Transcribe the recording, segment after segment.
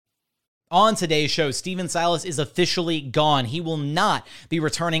On today's show, Stephen Silas is officially gone. He will not be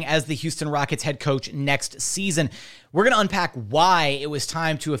returning as the Houston Rockets head coach next season. We're going to unpack why it was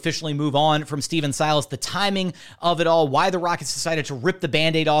time to officially move on from Stephen Silas, the timing of it all, why the Rockets decided to rip the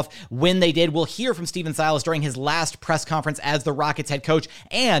Band-Aid off when they did. We'll hear from Stephen Silas during his last press conference as the Rockets head coach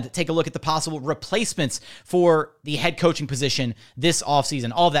and take a look at the possible replacements for the head coaching position this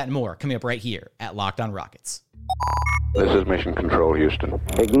offseason. All that and more coming up right here at Locked On Rockets. This is Mission Control, Houston.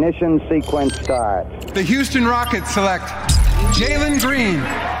 Ignition sequence start. The Houston Rockets select Jalen Green,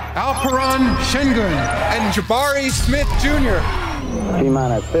 Alperon Şengün, and Jabari Smith Jr.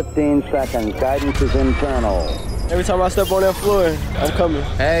 T-minus 15 seconds. Guidance is internal. Every time I step on that floor, I'm coming.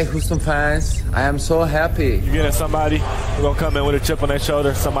 Hey, Houston fans, I am so happy. You're getting somebody who's going to come in with a chip on their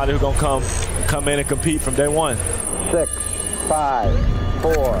shoulder, somebody who's going to come in and compete from day one. 6, 5,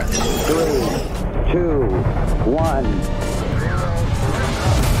 4, 3, 2, 1.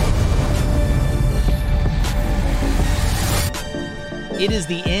 It is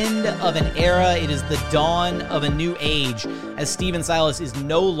the end of an era. It is the dawn of a new age as Stephen Silas is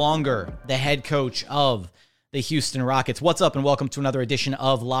no longer the head coach of the Houston Rockets. What's up and welcome to another edition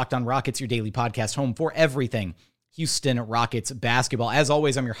of Locked On Rockets, your daily podcast home for everything Houston Rockets basketball. As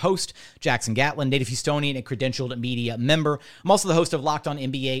always, I'm your host, Jackson Gatlin, native Houstonian and credentialed media member. I'm also the host of Locked On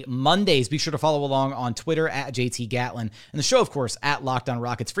NBA Mondays. Be sure to follow along on Twitter at JT Gatlin. And the show, of course, at Locked On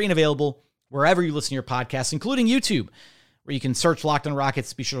Rockets, free and available wherever you listen to your podcasts, including YouTube, where you can search Locked On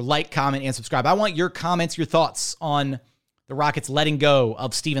Rockets. Be sure to like, comment, and subscribe. I want your comments, your thoughts on the Rockets letting go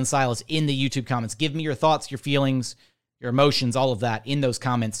of Stephen Silas in the YouTube comments. Give me your thoughts, your feelings, your emotions, all of that in those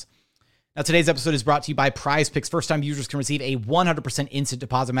comments. Now, today's episode is brought to you by Prize Picks. First-time users can receive a 100% instant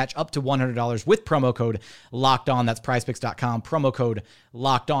deposit match up to $100 with promo code Locked On. That's prizepicks.com, promo code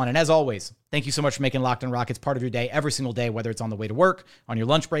Locked On. And as always, thank you so much for making Locked On Rockets part of your day every single day, whether it's on the way to work, on your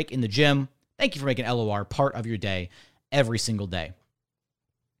lunch break, in the gym. Thank you for making LOR part of your day every single day.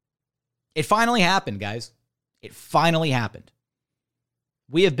 It finally happened, guys. It finally happened.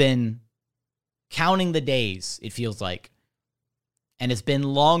 We have been counting the days, it feels like, and it's been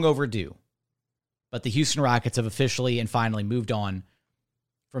long overdue. But the Houston Rockets have officially and finally moved on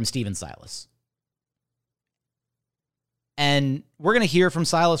from Stephen Silas. And we're going to hear from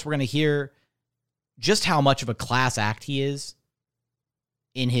Silas. We're going to hear just how much of a class act he is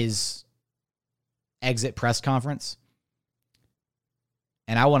in his exit press conference.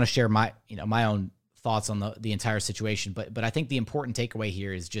 And I want to share my own thoughts on the entire situation. But I think the important takeaway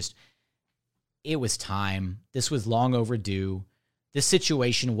here is just, it was time. This was long overdue. This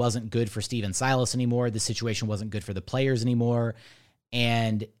situation wasn't good for Stephen Silas anymore. This situation wasn't good for the players anymore.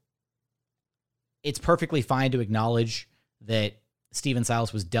 And it's perfectly fine to acknowledge that Stephen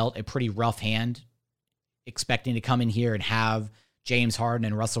Silas was dealt a pretty rough hand, expecting to come in here and have James Harden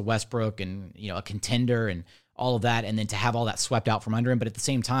and Russell Westbrook and, a contender and all of that, and then to have all that swept out from under him. But at the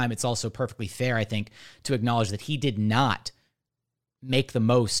same time, it's also perfectly fair, I think, to acknowledge that he did not make the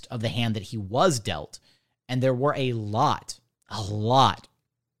most of the hand that he was dealt. And there were a lot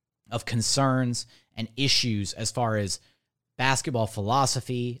of concerns and issues as far as basketball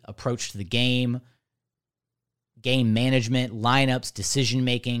philosophy, approach to the game management, lineups,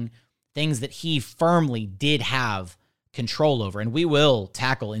 decision-making, things that he firmly did have control over. And we will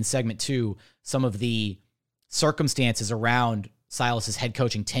tackle in segment 2 some of the circumstances around Silas's head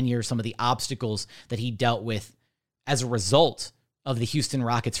coaching tenure, some of the obstacles that he dealt with as a result of the Houston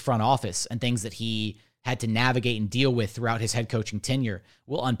Rockets front office and things that he had to navigate and deal with throughout his head coaching tenure.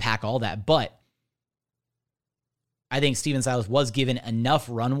 We'll unpack all that. But I think Stephen Silas was given enough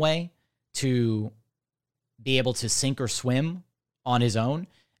runway to be able to sink or swim on his own.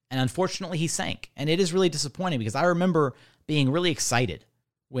 And unfortunately, he sank. And it is really disappointing because I remember being really excited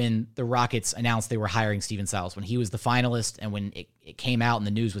when the Rockets announced they were hiring Stephen Silas, when he was the finalist and when it came out and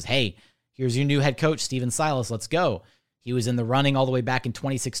the news was, hey, here's your new head coach, Stephen Silas, let's go. He was in the running all the way back in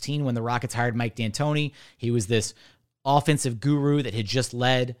 2016 when the Rockets hired Mike D'Antoni. He was this offensive guru that had just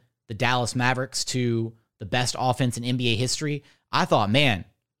led the Dallas Mavericks to the best offense in NBA history. I thought, man,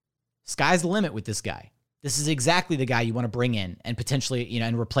 sky's the limit with this guy. This is exactly the guy you want to bring in and potentially,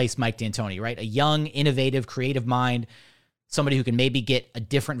 and replace Mike D'Antoni, right? A young, innovative, creative mind, somebody who can maybe get a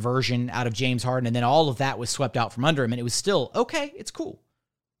different version out of James Harden. And then all of that was swept out from under him. And it was still, okay, it's cool.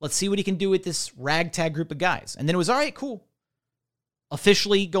 Let's see what he can do with this ragtag group of guys. And then it was, all right, cool.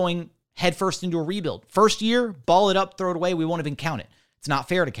 Officially going headfirst into a rebuild. First year, ball it up, throw it away. We won't even count it. It's not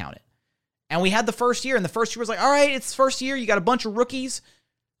fair to count it. And we had the first year, and the first year was like, all right, it's first year. You got a bunch of rookies,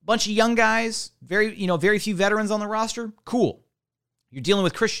 a bunch of young guys, very few veterans on the roster. Cool. You're dealing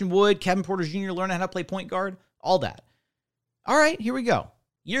with Christian Wood, Kevin Porter Jr., learning how to play point guard, all that. All right, here we go.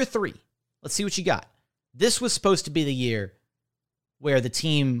 Year 3. Let's see what you got. This was supposed to be the year where the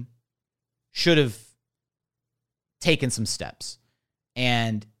team should have taken some steps.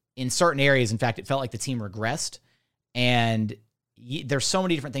 And in certain areas, in fact, it felt like the team regressed. And there's so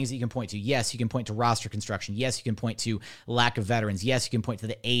many different things that you can point to. Yes, you can point to roster construction. Yes, you can point to lack of veterans. Yes, you can point to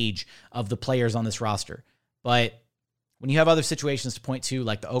the age of the players on this roster. But when you have other situations to point to,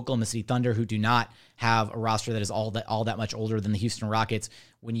 like the Oklahoma City Thunder, who do not have a roster that is all that much older than the Houston Rockets,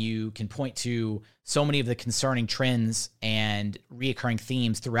 when you can point to so many of the concerning trends and reoccurring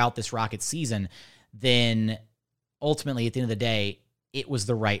themes throughout this Rockets season, then ultimately, at the end of the day, it was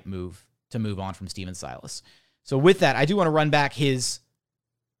the right move to move on from Stephen Silas. So with that, I do want to run back his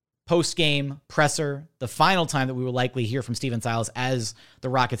post-game presser, the final time that we will likely hear from Stephen Silas as the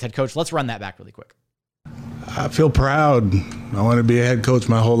Rockets head coach. Let's run that back really quick. I feel proud. I wanted to be a head coach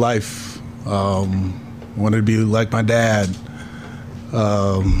my whole life. I wanted to be like my dad.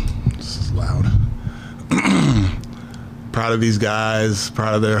 This is loud. Proud of these guys,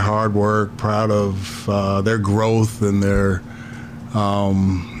 proud of their hard work, proud of their growth and their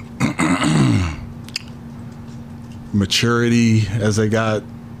maturity as they got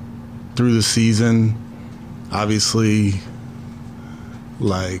through the season. Obviously,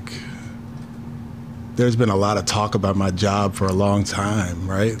 like, there's been a lot of talk about my job for a long time,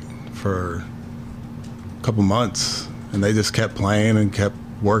 right? For a couple months. And they just kept playing and kept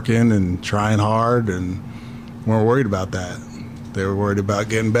working and trying hard and weren't worried about that. They were worried about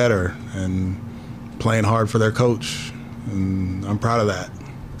getting better and playing hard for their coach. And I'm proud of that.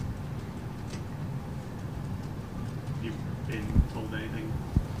 You've been told anything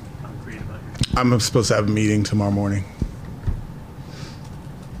concrete about your... I'm supposed to have a meeting tomorrow morning.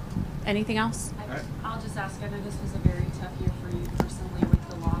 Anything else? I'll just ask, I know this was a very tough year for you personally with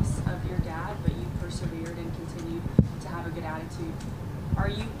the loss of your dad, but you persevered and continued to have a good attitude. Are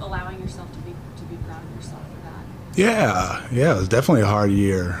you allowing yourself to be proud of yourself for that? Yeah, it was definitely a hard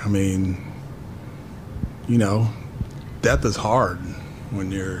year. I mean, you know, death is hard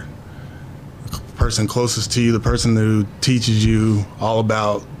when you're the person closest to you, the person who teaches you all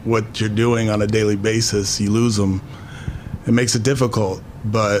about what you're doing on a daily basis. You lose them. It makes it difficult,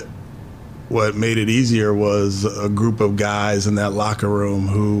 but what made it easier was a group of guys in that locker room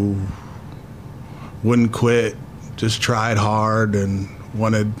who wouldn't quit, just tried hard and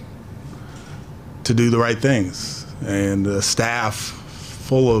wanted to do the right things. And a staff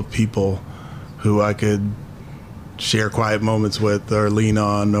full of people who I could share quiet moments with or lean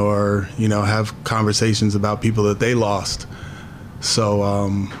on or, you know, have conversations about people that they lost.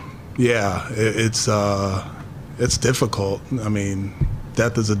 So, it's difficult. I mean,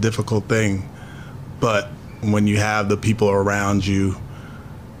 death is a difficult thing, but when you have the people around you,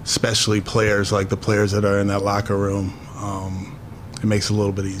 especially players like the players that are in that locker room, it makes it a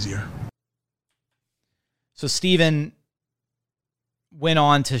little bit easier. So Stephen went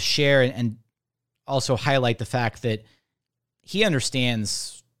on to share and also highlight the fact that he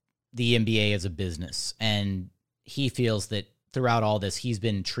understands the NBA as a business, and he feels that throughout all this, he's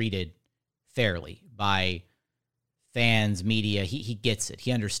been treated fairly by fans, media. He gets it.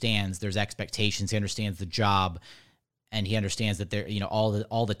 He understands there's expectations. He understands the job, and he understands that there, you know,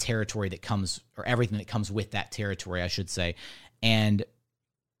 all the territory that comes, or everything that comes with that territory, I should say. And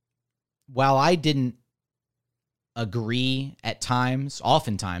while I didn't agree at times,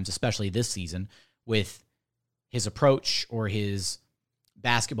 oftentimes, especially this season, with his approach or his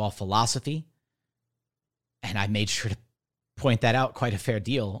basketball philosophy, and I made sure to point that out quite a fair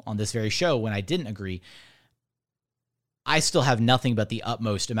deal on this very show when I didn't agree, I still have nothing but the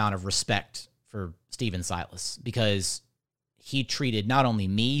utmost amount of respect for Stephen Silas, because he treated not only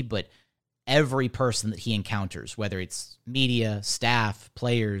me, but every person that he encounters, whether it's media, staff,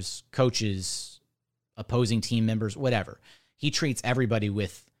 players, coaches, opposing team members, whatever. He treats everybody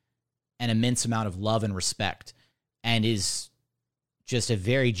with an immense amount of love and respect, and is just a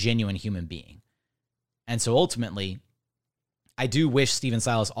very genuine human being. And so ultimately, I do wish Stephen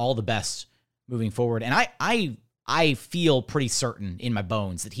Silas all the best moving forward. And I feel pretty certain in my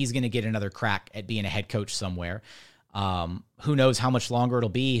bones that he's going to get another crack at being a head coach somewhere. Who knows how much longer it'll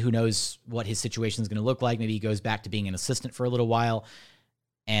be? Who knows what his situation is going to look like? Maybe he goes back to being an assistant for a little while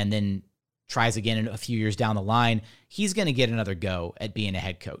and then tries again in a few years down the line. He's going to get another go at being a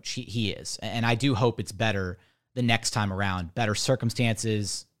head coach. He is. And I do hope it's better the next time around. Better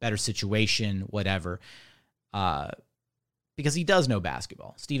circumstances, better situation, whatever. Because he does know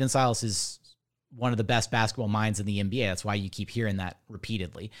basketball. Stephen Silas is one of the best basketball minds in the NBA. That's why you keep hearing that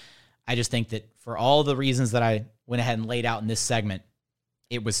repeatedly. I just think that for all the reasons that I went ahead and laid out in this segment,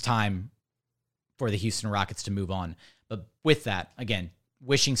 it was time for the Houston Rockets to move on. But with that, again,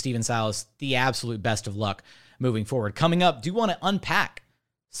 wishing Stephen Silas the absolute best of luck moving forward. Coming up, do you want to unpack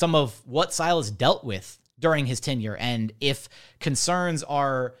some of what Silas dealt with during his tenure, and if concerns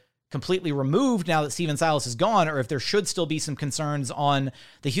are completely removed now that Stephen Silas is gone, or if there should still be some concerns on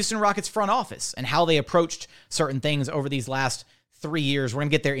the Houston Rockets front office and how they approached certain things over these last 3 years. We're going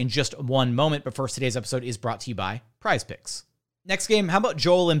to get there in just one moment, but first, today's episode is brought to you by Prize Picks. Next game, how about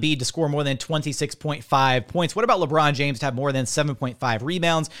Joel Embiid to score more than 26.5 points? What about LeBron James to have more than 7.5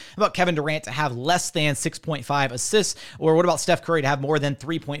 rebounds? How about Kevin Durant to have less than 6.5 assists? Or what about Steph Curry to have more than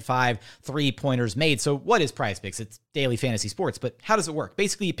 3.5 three-pointers made? So what is Prize Picks? It's daily fantasy sports, but how does it work?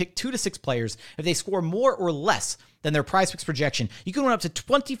 Basically, you pick 2 to 6 players. If they score more or less than their Prize Picks projection, you can win up to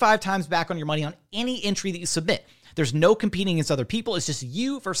 25 times back on your money on any entry that you submit. There's no competing against other people. It's just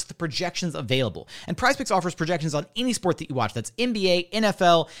you versus the projections available. And PrizePicks offers projections on any sport that you watch. That's NBA,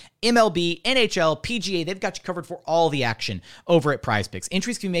 NFL, MLB, NHL, PGA. They've got you covered for all the action over at PrizePicks.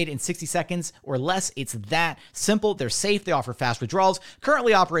 Entries can be made in 60 seconds or less. It's that simple. They're safe. They offer fast withdrawals.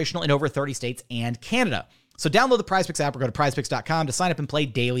 Currently operational in over 30 states and Canada. So download the PrizePicks app or go to prizepicks.com to sign up and play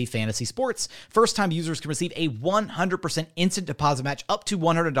daily fantasy sports. First-time users can receive a 100% instant deposit match up to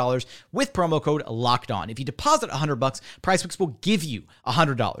 $100 with promo code LOCKEDON. If you deposit $100, PrizePicks will give you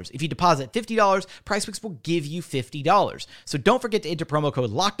 $100. If you deposit $50, PrizePicks will give you $50. So don't forget to enter promo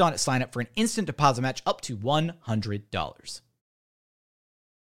code LOCKEDON at sign up for an instant deposit match up to $100.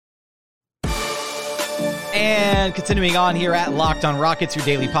 And continuing on here at Locked On Rockets, your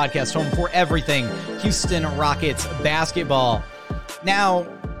daily podcast home for everything Houston Rockets basketball. Now,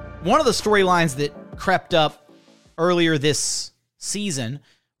 one of the storylines that crept up earlier this season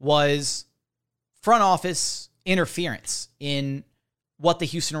was front office interference in what the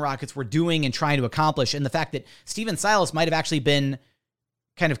Houston Rockets were doing and trying to accomplish, and the fact that Stephen Silas might have actually been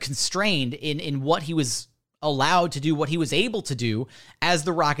kind of constrained in what he was allowed to do, what he was able to do as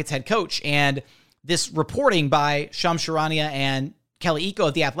the Rockets head coach. And this reporting by Shams Charania and Kelly Iko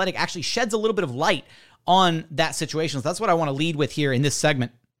of The Athletic actually sheds a little bit of light on that situation. So that's what I want to lead with here in this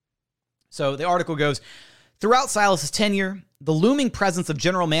segment. So the article goes, throughout Silas' tenure, the looming presence of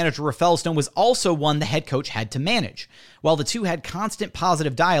general manager Rafael Stone was also one the head coach had to manage. While the two had constant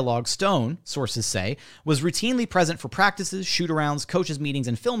positive dialogue, Stone, sources say, was routinely present for practices, shoot-arounds, coaches' meetings,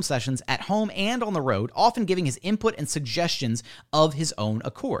 and film sessions at home and on the road, often giving his input and suggestions of his own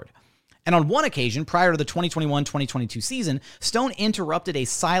accord. And on one occasion, prior to the 2021-2022 season, Stone interrupted a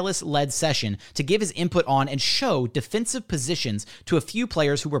Silas-led session to give his input on and show defensive positions to a few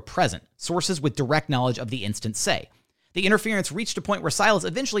players who were present, sources with direct knowledge of the instance say. The interference reached a point where Silas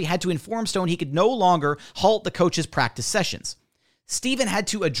eventually had to inform Stone he could no longer halt the coach's practice sessions. Stephen had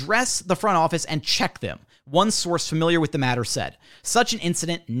to address the front office and check them, one source familiar with the matter said. Such an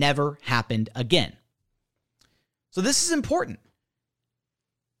incident never happened again. So this is important.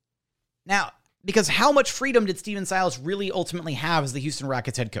 Now, because how much freedom did Stephen Silas really ultimately have as the Houston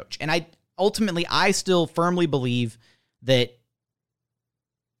Rockets head coach? And I still firmly believe that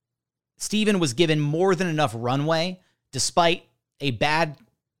Stephen was given more than enough runway, despite a bad,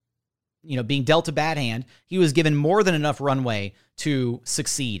 being dealt a bad hand. He was given more than enough runway to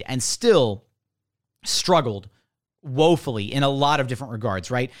succeed and still struggled woefully in a lot of different regards,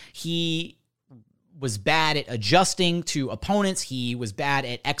 right? He was bad at adjusting to opponents. He was bad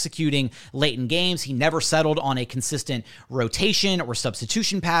at executing late in games. He never settled on a consistent rotation or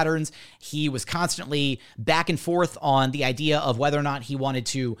substitution patterns. He was constantly back and forth on the idea of whether or not he wanted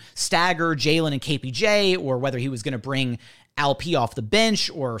to stagger Jalen and KPJ or whether he was going to bring LP off the bench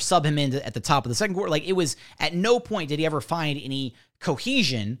or sub him in at the top of the second quarter. Like, it was at no point did he ever find any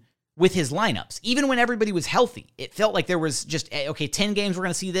cohesion with his lineups. Even when everybody was healthy, it felt like there was just, okay, 10 games we're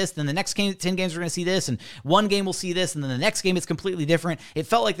going to see this, then the next game, 10 games we're going to see this, and one game we'll see this, and then the next game it's completely different. It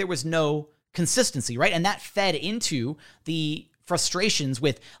felt like there was no consistency, right? And that fed into the frustrations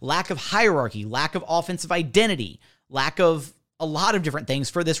with lack of hierarchy, lack of offensive identity, lack of a lot of different things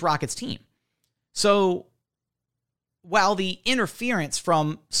for this Rockets team. So while the interference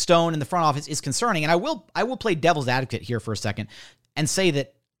from Stone in the front office is concerning, and I will play devil's advocate here for a second and say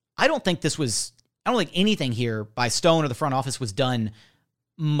that I don't think anything here by Stone or the front office was done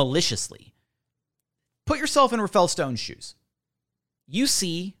maliciously. Put yourself in Rafael Stone's shoes. You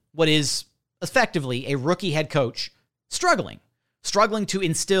see what is effectively a rookie head coach struggling to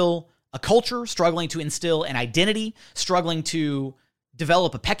instill a culture, struggling to instill an identity, struggling to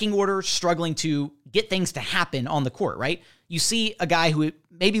develop a pecking order, struggling to get things to happen on the court, right? You see a guy who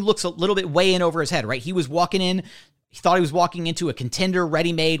maybe looks a little bit way in over his head, right? He was walking in, he thought he was walking into a contender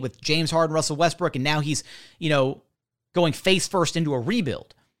ready-made with James Harden, Russell Westbrook, and now he's, going face first into a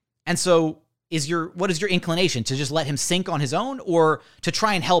rebuild. And so what is your inclination to just let him sink on his own or to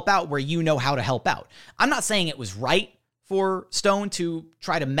try and help out where you know how to help out? I'm not saying it was right for Stone to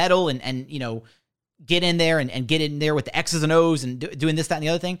try to meddle and get in there and get in there with the X's and O's and doing this, that, and the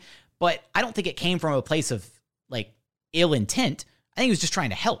other thing. But I don't think it came from a place of like ill intent. I think he was just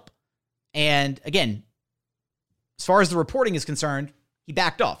trying to help. And again, as far as the reporting is concerned, he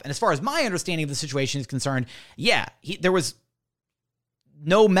backed off. And as far as my understanding of the situation is concerned, yeah, there was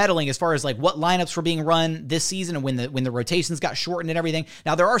no meddling as far as like what lineups were being run this season and when the rotations got shortened and everything.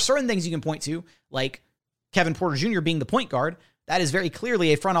 Now, there are certain things you can point to, like Kevin Porter Jr. being the point guard. That is very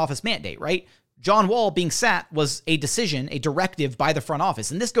clearly a front office mandate, right? John Wall being sat was a decision, a directive by the front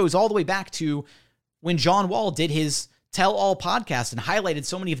office. And this goes all the way back to when John Wall did his Tell All podcast and highlighted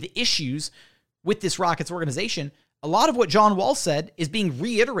so many of the issues with this Rockets organization. A lot of what John Wall said is being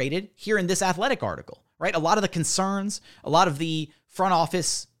reiterated here in this Athletic article, right? A lot of the concerns, a lot of the front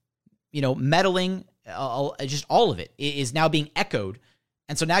office, meddling, just all of it is now being echoed.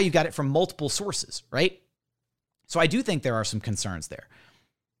 And so now you've got it from multiple sources, right? So I do think there are some concerns there.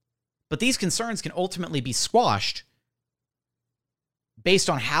 But these concerns can ultimately be squashed based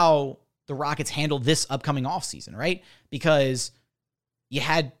on how the Rockets handled this upcoming offseason, right? Because you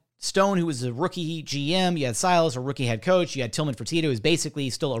had Stone, who was a rookie GM. You had Silas, a rookie head coach. You had Tillman Fertitta, who's basically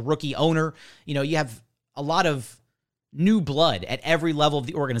still a rookie owner. You have a lot of new blood at every level of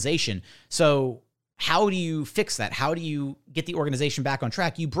the organization. So how do you fix that? How do you get the organization back on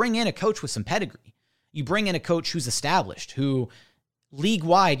track? You bring in a coach with some pedigree. You bring in a coach who's established, who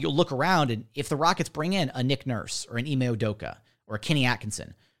league-wide, you'll look around, and if the Rockets bring in a Nick Nurse or an Ime Udoka or a Kenny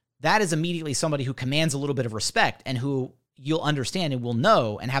Atkinson, that is immediately somebody who commands a little bit of respect and who you'll understand and will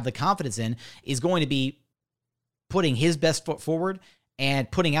know and have the confidence in is going to be putting his best foot forward and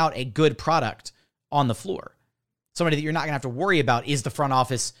putting out a good product on the floor. Somebody that you're not going to have to worry about is the front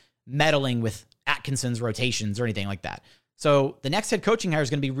office meddling with Atkinson's rotations or anything like that. So the next head coaching hire is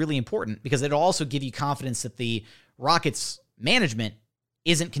going to be really important because it'll also give you confidence that the Rockets management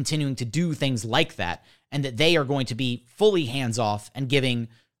isn't continuing to do things like that and that they are going to be fully hands-off and giving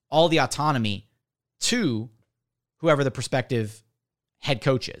all the autonomy to whoever the prospective head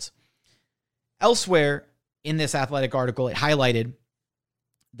coach is. Elsewhere in this Athletic article, it highlighted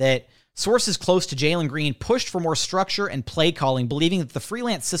that sources close to Jalen Green pushed for more structure and play calling, believing that the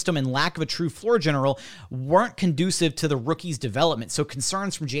freelance system and lack of a true floor general weren't conducive to the rookie's development. So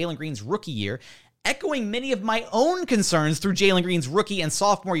concerns from Jalen Green's rookie year, echoing many of my own concerns through Jalen Green's rookie and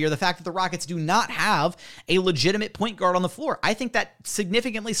sophomore year, the fact that the Rockets do not have a legitimate point guard on the floor. I think that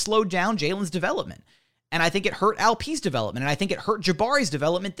significantly slowed down Jalen's development. And I think it hurt Alp's development. And I think it hurt Jabari's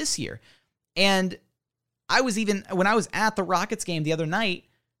development this year. And when I was at the Rockets game the other night,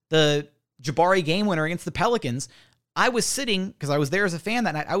 the Jabari game winner against the Pelicans, I was sitting, because I was there as a fan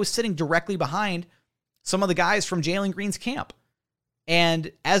that night, I was sitting directly behind some of the guys from Jalen Green's camp.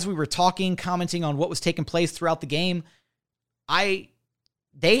 And as we were talking, commenting on what was taking place throughout the game,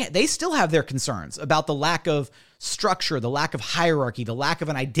 they still have their concerns about the lack of structure, the lack of hierarchy, the lack of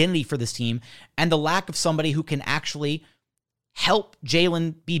an identity for this team, and the lack of somebody who can actually help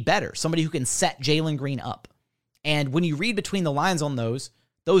Jalen be better, somebody who can set Jalen Green up. And when you read between the lines on those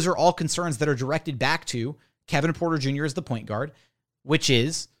are all concerns that are directed back to Kevin Porter Jr. as the point guard, which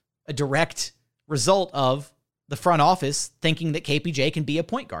is a direct result of the front office thinking that KPJ can be a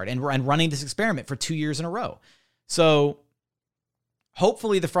point guard and running this experiment for 2 years in a row. So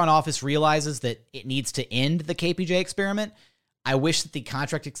hopefully the front office realizes that it needs to end the KPJ experiment. I wish that the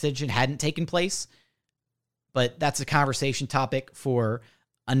contract extension hadn't taken place, but that's a conversation topic for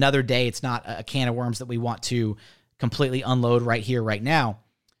another day. It's not a can of worms that we want to completely unload right here, right now.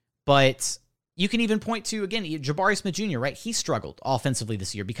 But you can even point to, again, Jabari Smith Jr., right? He struggled offensively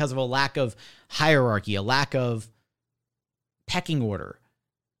this year because of a lack of hierarchy, a lack of pecking order,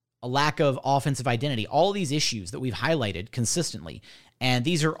 a lack of offensive identity, all these issues that we've highlighted consistently. And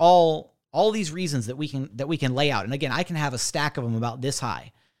these are all these reasons that we can lay out. And again, I can have a stack of them about this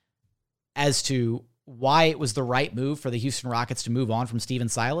high as to why it was the right move for the Houston Rockets to move on from Steven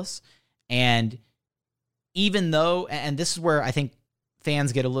Silas. And even though, and this is where I think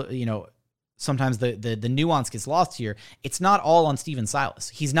fans get a little, sometimes the nuance gets lost here. It's not all on Steven Silas.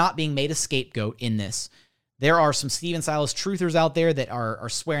 He's not being made a scapegoat in this. There are some Steven Silas truthers out there that are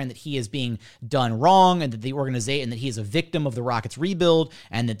swearing that he is being done wrong and that the organization, and that he is a victim of the Rockets rebuild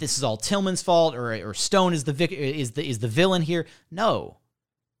and that this is all Tillman's fault or Stone is the villain here. No.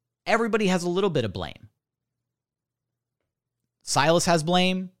 Everybody has a little bit of blame. Silas has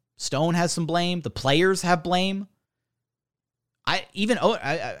blame. Stone has some blame. The players have blame. I'd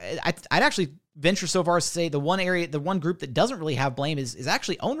actually venture so far as to say the one group that doesn't really have blame is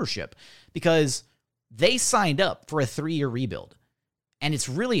actually ownership, because they signed up for a 3-year rebuild. And it's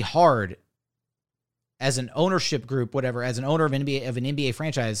really hard as an ownership group, whatever, as an owner of an NBA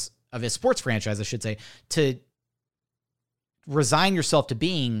franchise, of a sports franchise, I should say, to resign yourself to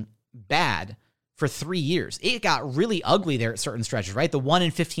being bad for 3 years. It got really ugly there at certain stretches, right? The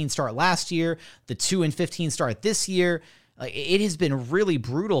 1-15 start last year, the 2-15 start this year. It has been really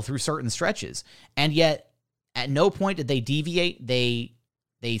brutal through certain stretches. And yet, at no point did they deviate. They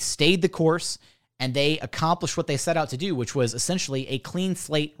stayed the course, and they accomplished what they set out to do, which was essentially a clean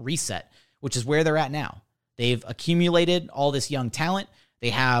slate reset, which is where they're at now. They've accumulated all this young talent.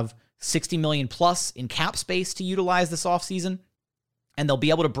 They have $60 million plus in cap space to utilize this offseason, and they'll be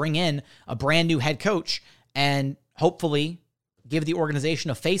able to bring in a brand new head coach and hopefully give the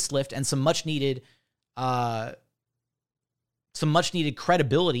organization a facelift and some much needed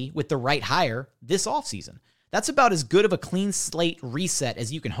credibility with the right hire this offseason. That's about as good of a clean slate reset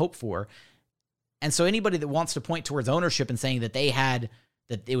as you can hope for. And so anybody that wants to point towards ownership and saying that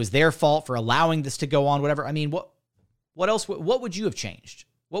that it was their fault for allowing this to go on, whatever. I mean, what else? What would you have changed?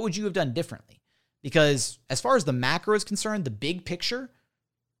 What would you have done differently? Because as far as the macro is concerned, the big picture,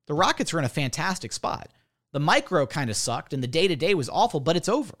 the Rockets are in a fantastic spot. The micro kind of sucked and the day-to-day was awful, but it's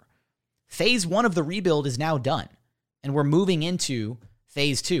over. Phase 1 of the rebuild is now done, and we're moving into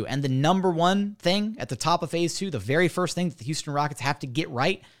phase 2. And the number one thing at the top of phase 2, the very first thing that the Houston Rockets have to get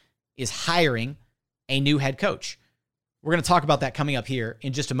right, is hiring a new head coach. We're going to talk about that coming up here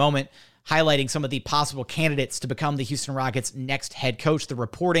in just a moment, highlighting some of the possible candidates to become the Houston Rockets' next head coach, the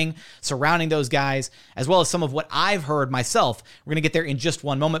reporting surrounding those guys, as well as some of what I've heard myself. We're going to get there in just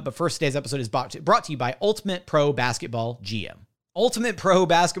one moment, but first, today's episode is brought to you by Ultimate Pro Basketball GM. Ultimate Pro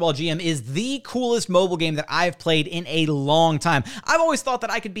Basketball GM is the coolest mobile game that I've played in a long time. I've always thought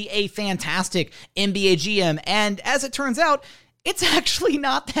that I could be a fantastic NBA GM, and as it turns out, it's actually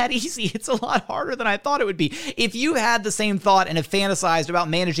not that easy. It's a lot harder than I thought it would be. If you had the same thought and have fantasized about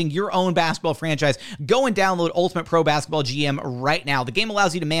managing your own basketball franchise, go and download Ultimate Pro Basketball GM right now. The game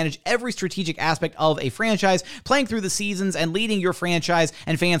allows you to manage every strategic aspect of a franchise, playing through the seasons and leading your franchise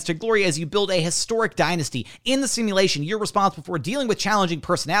and fans to glory as you build a historic dynasty. In the simulation, you're responsible for dealing with challenging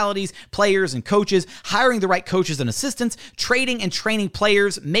personalities, players, and coaches, hiring the right coaches and assistants, trading and training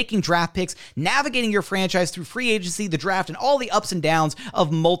players, making draft picks, navigating your franchise through free agency, the draft, and all the ups and downs of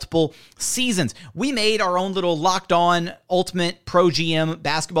multiple seasons. We made our own little Locked On Ultimate Pro GM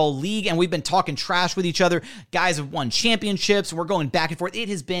basketball league, and we've been talking trash with each other. Guys have won championships, and we're going back and forth. It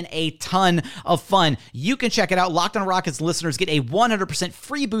has been a ton of fun. You can check it out. Locked On Rockets listeners get a 100%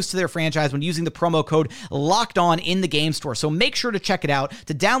 free boost to their franchise when using the promo code Locked On in the game store. So make sure to check it out.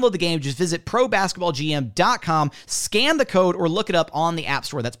 To download the game, just visit probasketballgm.com, scan the code, or look it up on the App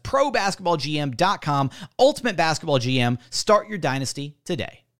Store. That's probasketballgm.com. Ultimate Basketball GM. Start your dynasty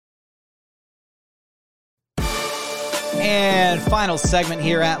today. And final segment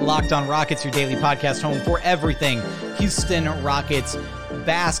here at Locked On Rockets, your daily podcast home for everything Houston Rockets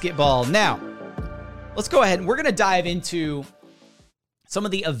basketball. Now, let's go ahead and we're going to dive into some of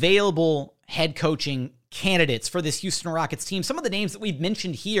the available head coaching candidates for this Houston Rockets team. Some of the names that we've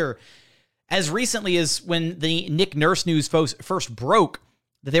mentioned here as recently as when the Nick Nurse news first broke,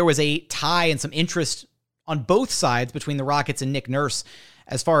 that there was a tie and some interest on both sides between the Rockets and Nick Nurse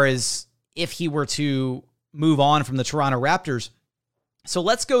as far as if he were to move on from the Toronto Raptors. So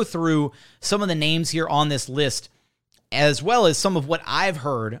let's go through some of the names here on this list, as well as some of what I've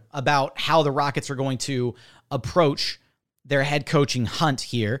heard about how the Rockets are going to approach their head coaching hunt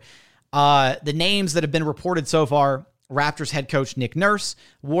here. The names that have been reported so far: Raptors head coach Nick Nurse,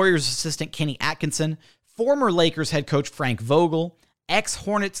 Warriors assistant Kenny Atkinson, former Lakers head coach Frank Vogel,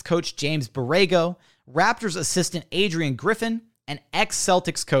 ex-Hornets coach James Borrego, Raptors assistant Adrian Griffin, and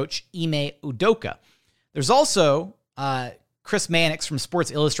ex-Celtics coach Ime Udoka. There's also Chris Mannix from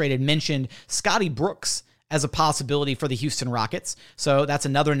Sports Illustrated mentioned Scotty Brooks as a possibility for the Houston Rockets. So that's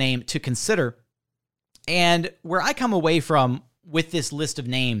another name to consider. And where I come away from with this list of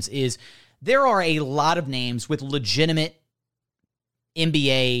names is there are a lot of names with legitimate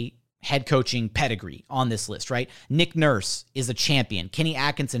NBA head coaching pedigree on this list, right? Nick Nurse is a champion. Kenny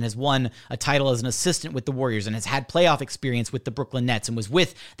Atkinson has won a title as an assistant with the Warriors and has had playoff experience with the Brooklyn Nets and was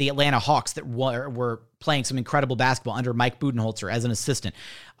with the Atlanta Hawks that were playing some incredible basketball under Mike Budenholzer as an assistant.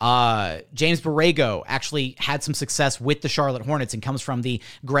 James Borrego actually had some success with the Charlotte Hornets and comes from the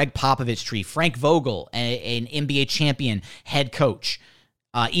Greg Popovich tree. Frank Vogel, an NBA champion head coach.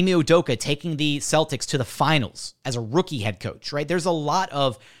 Ime Udoka taking the Celtics to the finals as a rookie head coach, right? There's a lot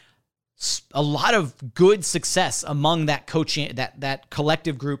of good success among that coaching, that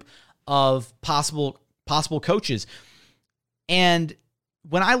collective group of possible coaches. And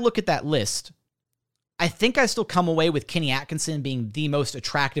when I look at that list, I think I still come away with Kenny Atkinson being the most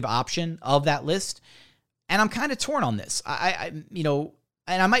attractive option of that list. And I'm kind of torn on this.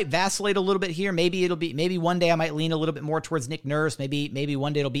 And I might vacillate a little bit here. Maybe one day I might lean a little bit more towards Nick Nurse. Maybe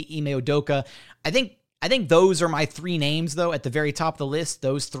one day it'll be Ime Udoka. I think those are my three names, though, at the very top of the list.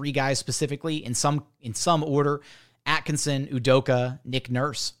 Those three guys specifically in some order: Atkinson, Udoka, Nick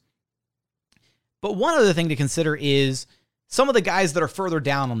Nurse. But one other thing to consider is some of the guys that are further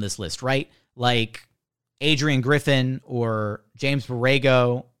down on this list, right? Like Adrian Griffin or James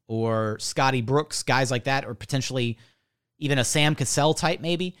Borrego or Scotty Brooks, guys like that, or potentially even a Sam Cassell type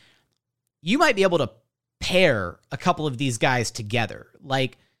maybe. You might be able to pair a couple of these guys together.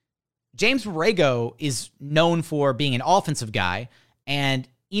 Like James Borrego is known for being an offensive guy, and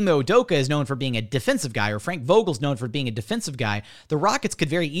Ime Udoka is known for being a defensive guy, or Frank Vogel's known for being a defensive guy. The Rockets could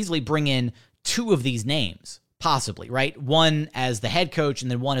very easily bring in two of these names, possibly, right? One as the head coach and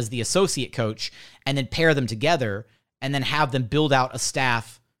then one as the associate coach, and then pair them together and then have them build out a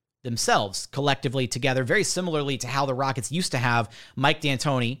staff themselves collectively together, very similarly to how the Rockets used to have Mike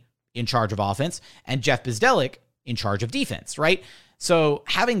D'Antoni in charge of offense and Jeff Bzdelik in charge of defense, right? So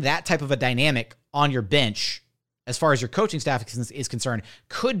having that type of a dynamic on your bench, as far as your coaching staff is concerned,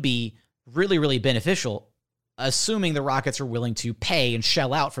 could be really, really beneficial, assuming the Rockets are willing to pay and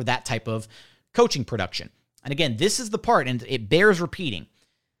shell out for that type of coaching production. And again, this is the part, and it bears repeating.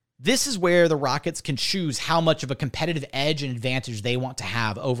 This is where the Rockets can choose how much of a competitive edge and advantage they want to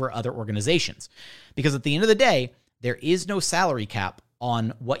have over other organizations. Because at the end of the day, there is no salary cap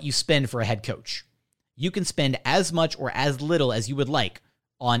on what you spend for a head coach. You can spend as much or as little as you would like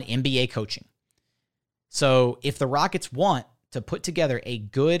on NBA coaching. So if the Rockets want to put together a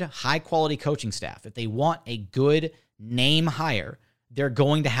good, high-quality coaching staff, if they want a good name hire, they're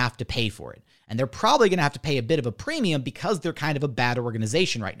going to have to pay for it. And they're probably going to have to pay a bit of a premium because they're kind of a bad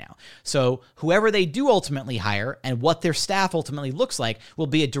organization right now. So whoever they do ultimately hire and what their staff ultimately looks like will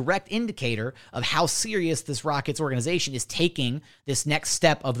be a direct indicator of how serious this Rockets organization is taking this next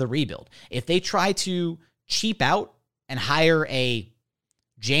step of the rebuild. If they try to cheap out and hire a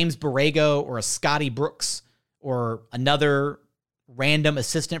James Borrego or a Scotty Brooks or another random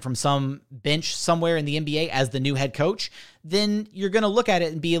assistant from some bench somewhere in the NBA as the new head coach, then you're going to look at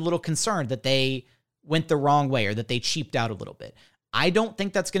it and be a little concerned that they went the wrong way or that they cheaped out a little bit. I don't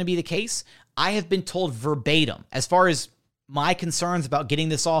think that's going to be the case. I have been told verbatim, as far as my concerns about getting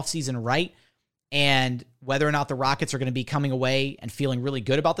this offseason right and whether or not the Rockets are going to be coming away and feeling really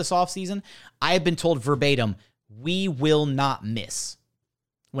good about this offseason, I have been told verbatim, we will not miss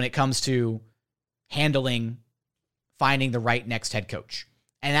when it comes to finding the right next head coach.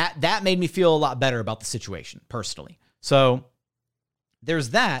 And that made me feel a lot better about the situation personally. So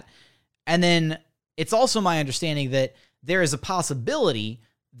there's that. And then it's also my understanding that there is a possibility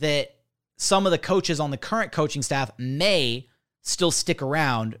that some of the coaches on the current coaching staff may still stick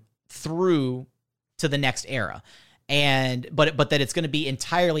around through to the next era. But that it's going to be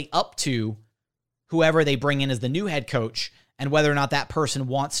entirely up to whoever they bring in as the new head coach and whether or not that person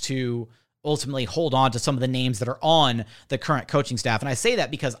wants to ultimately hold on to some of the names that are on the current coaching staff. And I say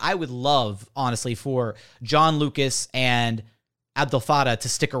that because I would love, honestly, for John Lucas and Abdel Fattah to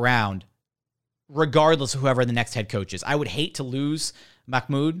stick around regardless of whoever the next head coach is. I would hate to lose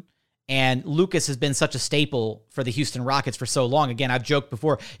Mahmoud, and Lucas has been such a staple for the Houston Rockets for so long. Again, I've joked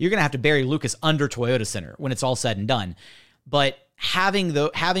before, you're going to have to bury Lucas under Toyota Center when it's all said and done. But having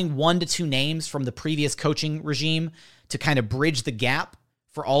 1 to 2 names from the previous coaching regime to kind of bridge the gap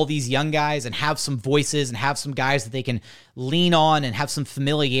for all these young guys and have some voices and have some guys that they can lean on and have some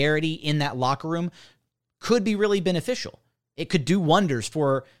familiarity in that locker room could be really beneficial. It could do wonders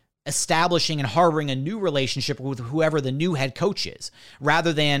for establishing and harboring a new relationship with whoever the new head coach is,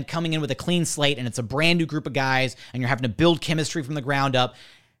 rather than coming in with a clean slate and it's a brand new group of guys and you're having to build chemistry from the ground up.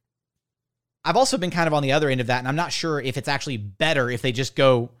 I've also been kind of on the other end of that, and I'm not sure if it's actually better if they just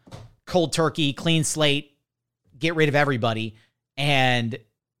go cold turkey, clean slate, get rid of everybody, and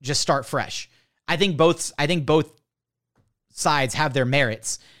just start fresh. I think both sides have their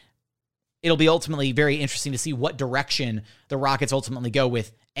merits. It'll be ultimately very interesting to see what direction the Rockets ultimately go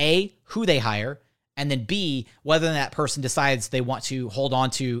with A, who they hire, and then B, whether that person decides they want to hold on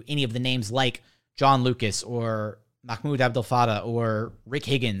to any of the names like John Lucas or Mahmoud Abdel Fattah or Rick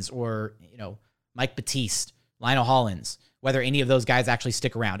Higgins or, Mike Batiste, Lionel Hollins, whether any of those guys actually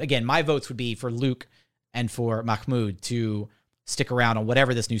stick around. Again, my votes would be for Luke and for Mahmoud to stick around on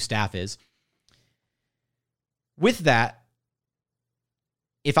whatever this new staff is. With that,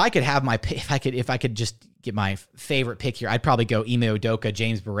 if I could have if I could just get my favorite pick here, I'd probably go Ime Udoka,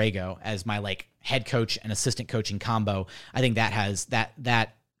 James Borrego as my like head coach and assistant coaching combo. I think that has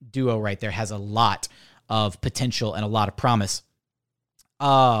that duo right there has a lot of potential and a lot of promise.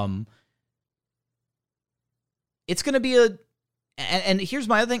 It's going to be and here's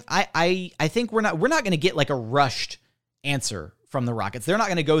my other thing. I think we're not going to get like a rushed answer from the Rockets. They're not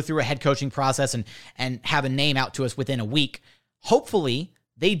going to go through a head coaching process and have a name out to us within a week. Hopefully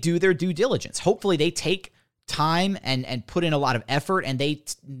they do their due diligence. Hopefully they take time and put in a lot of effort, and they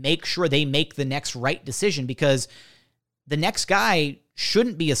make sure they make the next right decision, because the next guy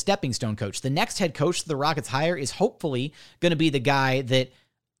shouldn't be a stepping stone coach. The next head coach the Rockets hire is hopefully going to be the guy that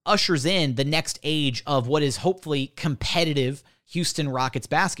ushers in the next age of what is hopefully competitive Houston Rockets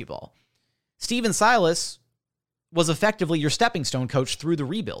basketball. Steven Silas was effectively your stepping stone coach through the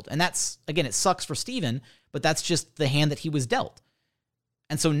rebuild. And that's, again, it sucks for Steven, but that's just the hand that he was dealt.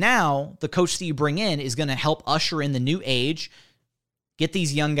 And so now the coach that you bring in is going to help usher in the new age, get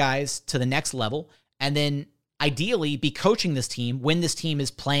these young guys to the next level, and then ideally be coaching this team when this team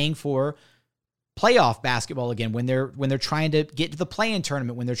is playing for playoff basketball again, when they're trying to get to the play-in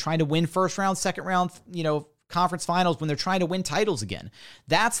tournament, when they're trying to win first round, second round, conference finals, when they're trying to win titles again.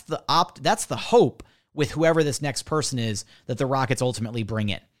 That's the hope with whoever this next person is that the Rockets ultimately bring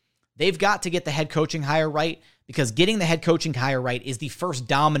in. They've got to get the head coaching hire right, because getting the head coaching hire right is the first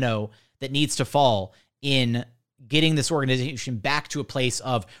domino that needs to fall in getting this organization back to a place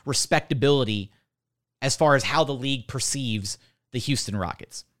of respectability as far as how the league perceives the Houston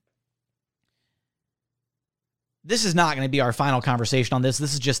Rockets. This is not going to be our final conversation on this.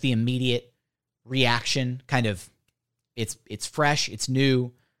 This is just the immediate reaction. Kind of, it's fresh, it's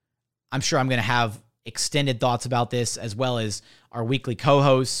new. I'm sure I'm going to have extended thoughts about this, as well as our weekly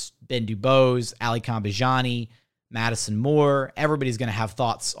co-hosts, Ben Dubose, Ali Kambajani, Madison Moore. Everybody's going to have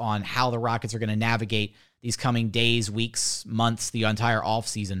thoughts on how the Rockets are going to navigate these coming days, weeks, months, the entire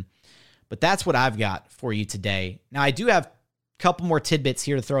offseason. But that's what I've got for you today. Now, I do have a couple more tidbits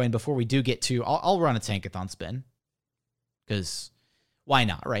here to throw in before we do get to, I'll run a Tankathon spin, because why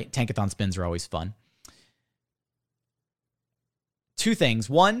not, right? Tankathon spins are always fun. Two things.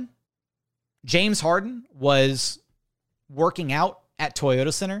 One, James Harden was working out at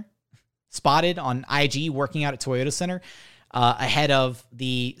Toyota Center, spotted on IG working out at Toyota Center ahead of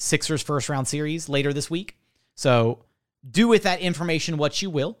the Sixers first round series later this week. So do with that information what you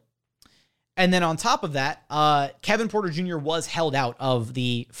will. And then on top of that, Kevin Porter Jr. was held out of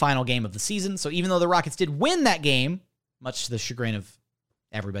the final game of the season. So even though the Rockets did win that game, much to the chagrin of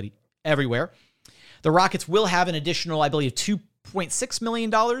everybody everywhere, the Rockets will have an additional, I believe, $2.6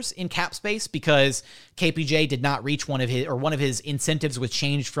 million in cap space, because KPJ did not reach one of his incentives was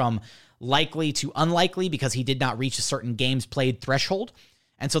changed from likely to unlikely because he did not reach a certain games played threshold.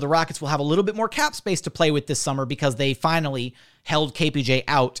 And so the Rockets will have a little bit more cap space to play with this summer, because they finally held KPJ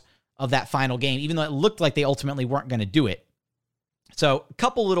out of that final game, even though it looked like they ultimately weren't going to do it. So a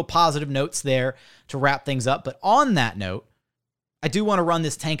couple little positive notes there to wrap things up. But on that note, I do want to run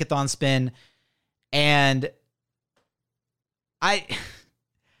this Tankathon spin, and I've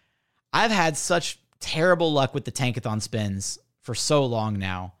had such terrible luck with the Tankathon spins for so long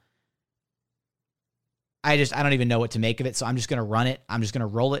now. I don't even know what to make of it, so I'm just going to run it. I'm just going to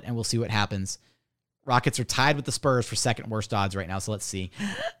roll it, and we'll see what happens. Rockets are tied with the Spurs for second worst odds right now, so let's see.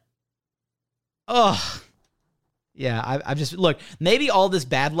 Oh, yeah, I've just, look, maybe all this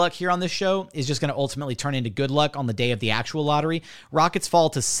bad luck here on this show is just going to ultimately turn into good luck on the day of the actual lottery. Rockets fall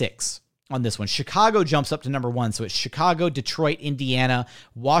to 6 on this one. Chicago jumps up to number 1, so it's Chicago, Detroit, Indiana,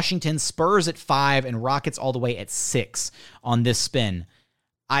 Washington, Spurs at 5, and Rockets all the way at 6 on this spin.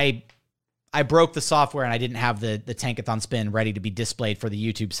 I broke the software and I didn't have the Tankathon spin ready to be displayed for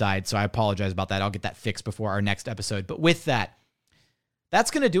the YouTube side, so I apologize about that. I'll get that fixed before our next episode. But with that,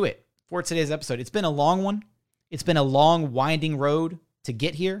 that's going to do it for today's episode. It's been a long one. It's been a long, winding road to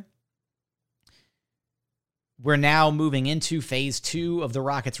get here. We're now moving into phase 2 of the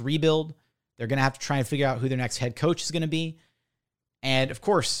Rockets rebuild. They're going to have to try and figure out who their next head coach is going to be. And of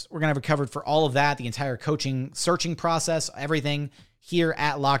course, we're going to have it covered for all of that, the entire coaching searching process, everything here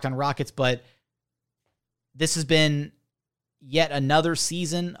at Locked on Rockets. But this has been yet another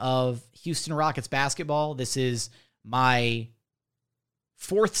season of Houston Rockets basketball. This is my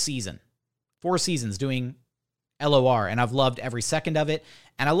 4th season, 4 seasons doing LOR, and I've loved every second of it.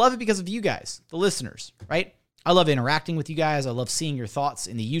 And I love it because of you guys, the listeners, right? I love interacting with you guys. I love seeing your thoughts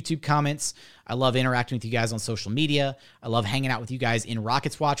in the YouTube comments. I love interacting with you guys on social media. I love hanging out with you guys in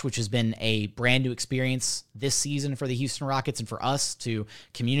Rockets Watch, which has been a brand new experience this season for the Houston Rockets and for us to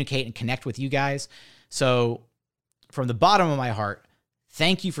communicate and connect with you guys. So from the bottom of my heart,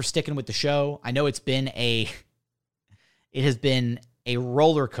 Thank you for sticking with the show. I know it has been a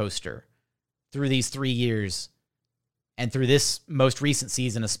roller coaster through these 3 years and through this most recent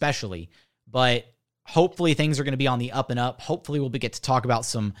season especially, but hopefully things are going to be on the up and up. Hopefully we'll get to talk about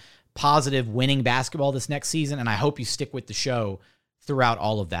some positive winning basketball this next season, and I hope you stick with the show throughout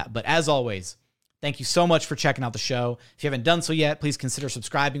all of that. But as always, thank you so much for checking out the show. If you haven't done so yet, please consider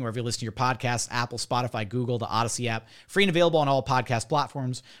subscribing wherever you listen to your podcasts, Apple, Spotify, Google, the Odyssey app, free and available on all podcast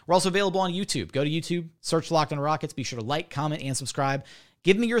platforms. We're also available on YouTube. Go to YouTube, search Locked on Rockets. Be sure to like, comment, and subscribe.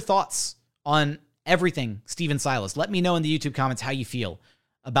 Give me your thoughts on everything Stephen Silas. Let me know in the YouTube comments how you feel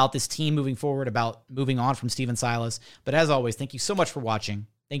about this team moving forward, about moving on from Stephen Silas. But as always, thank you so much for watching.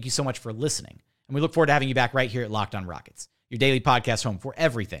 Thank you so much for listening. And we look forward to having you back right here at Locked on Rockets, your daily podcast home for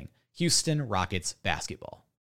everything Houston Rockets basketball.